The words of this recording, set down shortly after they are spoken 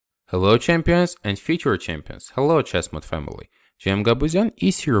Hello champions and future champions, hello Chessmood family. Hovhannes Gabuzyan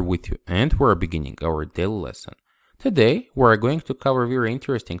is here with you and we're beginning our daily lesson. Today we're going to cover a very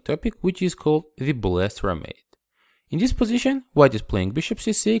interesting topic which is called the Balestra mate. In this position, white is playing bishop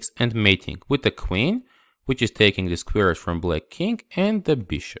c6 and mating with the queen, which is taking the squares from black king and the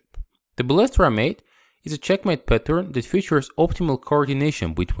bishop. The Balestra mate is a checkmate pattern that features optimal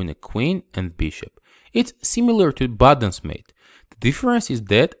coordination between a queen and bishop. It's similar to Boden's mate. The difference is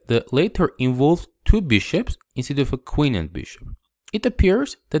that the latter involves two bishops instead of a queen and bishop. It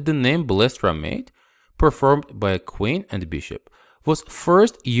appears that the name Balestra mate, performed by a queen and bishop, was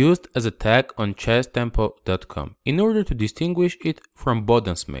first used as a tag on chesstempo.com in order to distinguish it from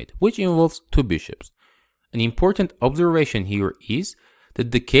Boden's mate, which involves two bishops. An important observation here is that in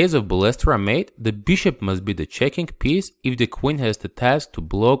the case of Balestra mate, the bishop must be the checking piece if the queen has the task to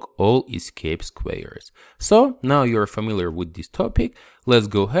block all escape squares. So now you're familiar with this topic, let's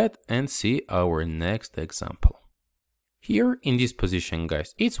go ahead and see our next example. Here in this position,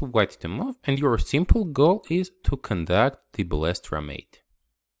 guys, it's white to move and your simple goal is to conduct the Balestra mate.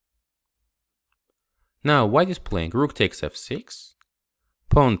 Now white is playing rook takes f6,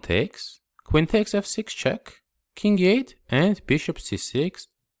 pawn takes, queen takes f6 check, king e8 and bishop c6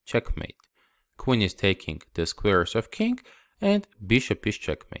 checkmate. Queen is taking the squares of king and bishop is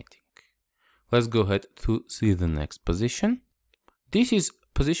checkmating. Let's go ahead to see the next position. This is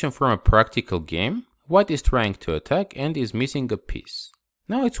position from a practical game. White is trying to attack and is missing a piece.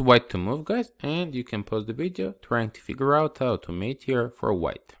 Now it's white to move, guys, and you can pause the video trying to figure out how to mate here for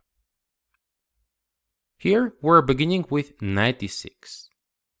white. Here we're beginning with knight e6.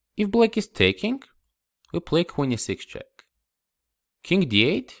 If black is taking, we play queen e6 check. King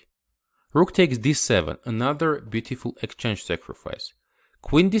d8, rook takes d7, another beautiful exchange sacrifice.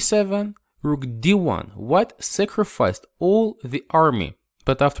 Queen d7, rook d1, white sacrificed all the army,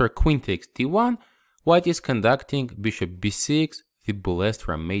 but after queen takes d1, white is conducting bishop b6, the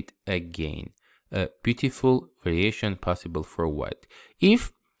Balestra mate again. A beautiful variation possible for white.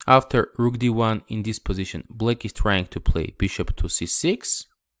 If after rook d1 in this position, black is trying to play bishop to c6,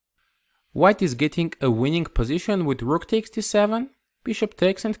 white is getting a winning position with rook takes d7, bishop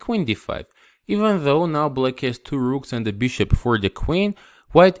takes and queen d5. Even though now black has two rooks and a bishop for the queen,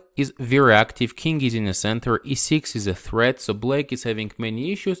 white is very active, king is in the center, e6 is a threat, so black is having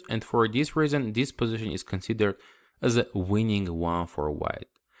many issues and for this reason this position is considered as a winning one for white.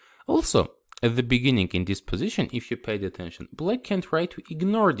 Also, at the beginning in this position, if you paid attention, black can try to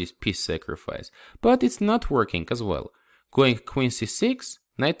ignore this piece sacrifice, but it's not working as well. Going queen c6,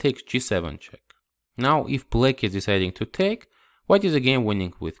 knight takes g7 check. Now if black is deciding to take, white is again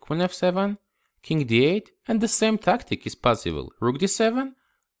winning with queen f7, king d8, and the same tactic is possible. Rook d7,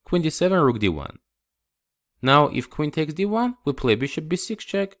 queen d7, rook d1. Now if queen takes d1, we play bishop b6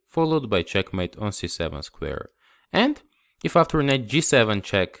 check, followed by checkmate on c7 square. And if after knight g7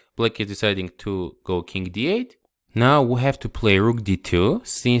 check, black is deciding to go king d8, now we have to play rook d2,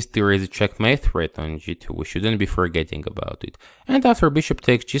 since there is a checkmate threat on g2, we shouldn't be forgetting about it. And after bishop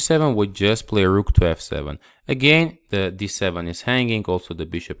takes g7, we just play rook to f7. Again, the d7 is hanging, also the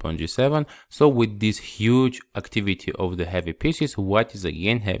bishop on g7, so with this huge activity of the heavy pieces, white is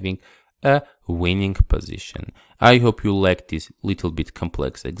again having a winning position. I hope you liked this little bit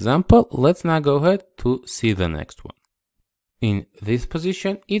complex example. Let's now go ahead to see the next one. In this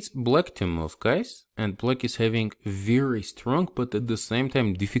position, it's black to move, guys, and black is having very strong but at the same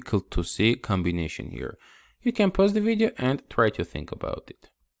time difficult to see combination here. You can pause the video and try to think about it.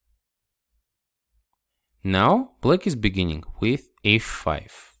 Now, black is beginning with a5,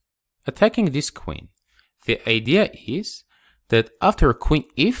 attacking this queen. The idea is that after queen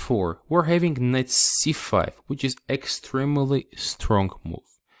e4, we're having knight c5, which is extremely strong move.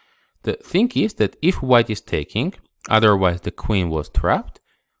 The thing is that if white is taking, otherwise the queen was trapped,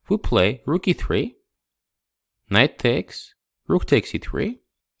 we play rook e3, knight takes, rook takes e3,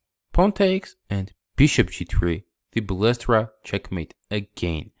 pawn takes, and bishop g3, the Balestra checkmate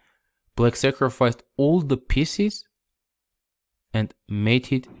again. Black sacrificed all the pieces and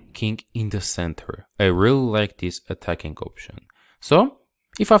mated king in the center. I really like this attacking option. So,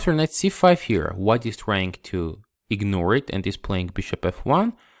 if after knight c5 here, white is trying to ignore it and is playing bishop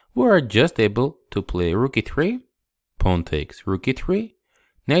f1, we are just able to play rook e3, pawn takes, rook e3,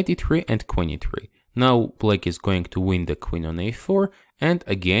 knight e3 and queen e3. Now black is going to win the queen on a4 and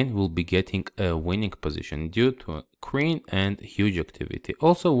again will be getting a winning position due to a queen and huge activity.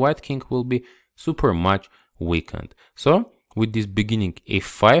 Also white king will be super much weakened. So with this beginning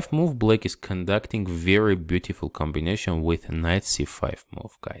a5 move, black is conducting very beautiful combination with knight c5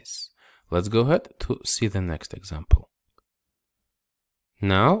 move, guys. Let's go ahead to see the next example.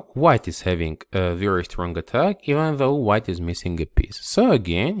 Now white is having a very strong attack, even though white is missing a piece. So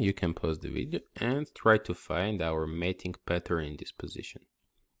again, you can pause the video and try to find our mating pattern in this position.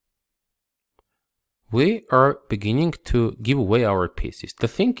 We are beginning to give away our pieces. The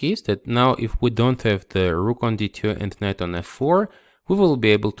thing is that now if we don't have the rook on d2 and knight on f4, we will be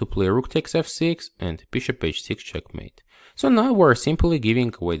able to play rook takes f6 and bishop h6 checkmate. So now we're simply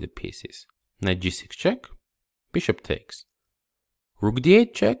giving away the pieces. Knight g6 check, bishop takes. Rook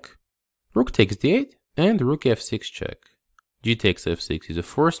d8 check, rook takes d8 and rook f6 check. G takes f6 is the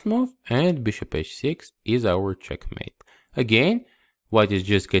first move and bishop h6 is our checkmate. Again, white is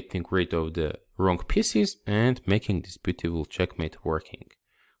just getting rid of the wrong pieces and making this beautiful checkmate working.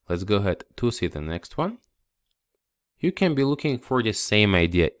 Let's go ahead to see the next one. You can be looking for the same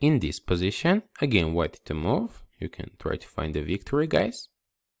idea in this position. Again, white to move. You can try to find the victory, guys.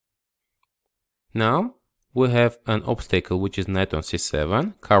 Now we have an obstacle which is knight on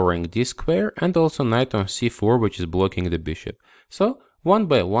c7, covering this square, and also knight on c4, which is blocking the bishop. So one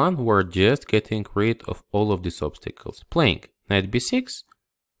by one, we're just getting rid of all of these obstacles. Playing knight b6,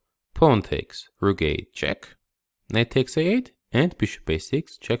 pawn takes, rook a8 check, knight takes a8, and bishop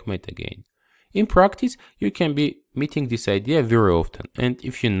a6 checkmate again. In practice, you can be meeting this idea very often, and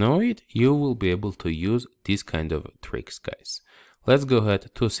if you know it, you will be able to use these kind of tricks, guys. Let's go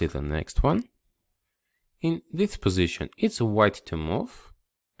ahead to see the next one. In this position, it's white to move,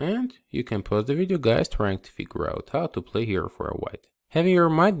 and you can pause the video, guys, trying to figure out how to play here for a white. Having your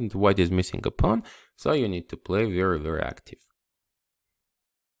mind that white is missing a pawn, so you need to play very active.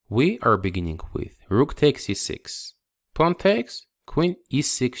 We are beginning with rook takes e6, pawn takes, queen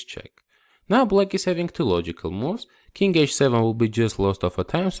e6 check. Now black is having two logical moves. King h7 will be just lost of a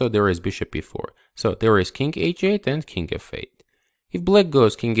time, so there is bishop e4. So there is king h8 and king f8. If black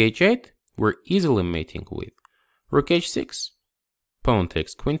goes king h8, we're easily mating with rook h6, pawn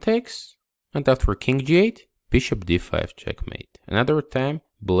takes, queen takes, and after king g8, bishop d5 checkmate. Another time,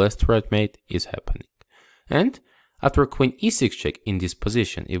 Balestra mate is happening. And after queen e6 check in this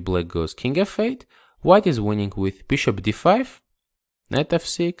position, if black goes king f8, white is winning with bishop d5, knight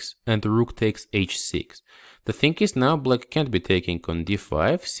f6, and rook takes h6. The thing is now black can't be taking on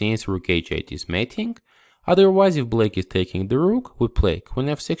d5 since rook h8 is mating. Otherwise, if black is taking the rook, we play queen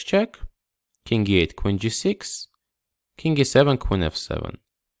f6 check, king e8, queen g6, king e7, queen f7,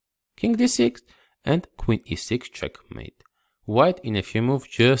 king d6, and queen e6 checkmate. White in a few moves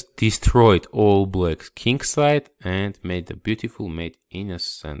just destroyed all black's king side and made a beautiful mate in the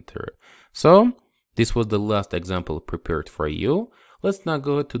center. So this was the last example prepared for you. Let's now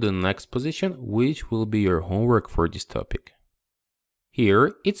go to the next position, which will be your homework for this topic.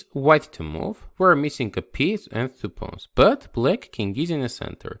 Here it's white to move, we're missing a piece and two pawns, but black king is in the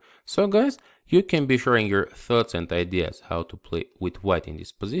center. So guys, you can be sharing your thoughts and ideas how to play with white in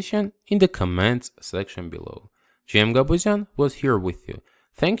this position in the comments section below. Hovhannes Gabuzyan was here with you.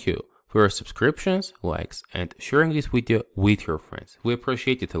 Thank you for your subscriptions, likes, and sharing this video with your friends. We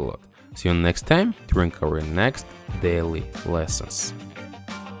appreciate it a lot. See you next time during our next daily lessons.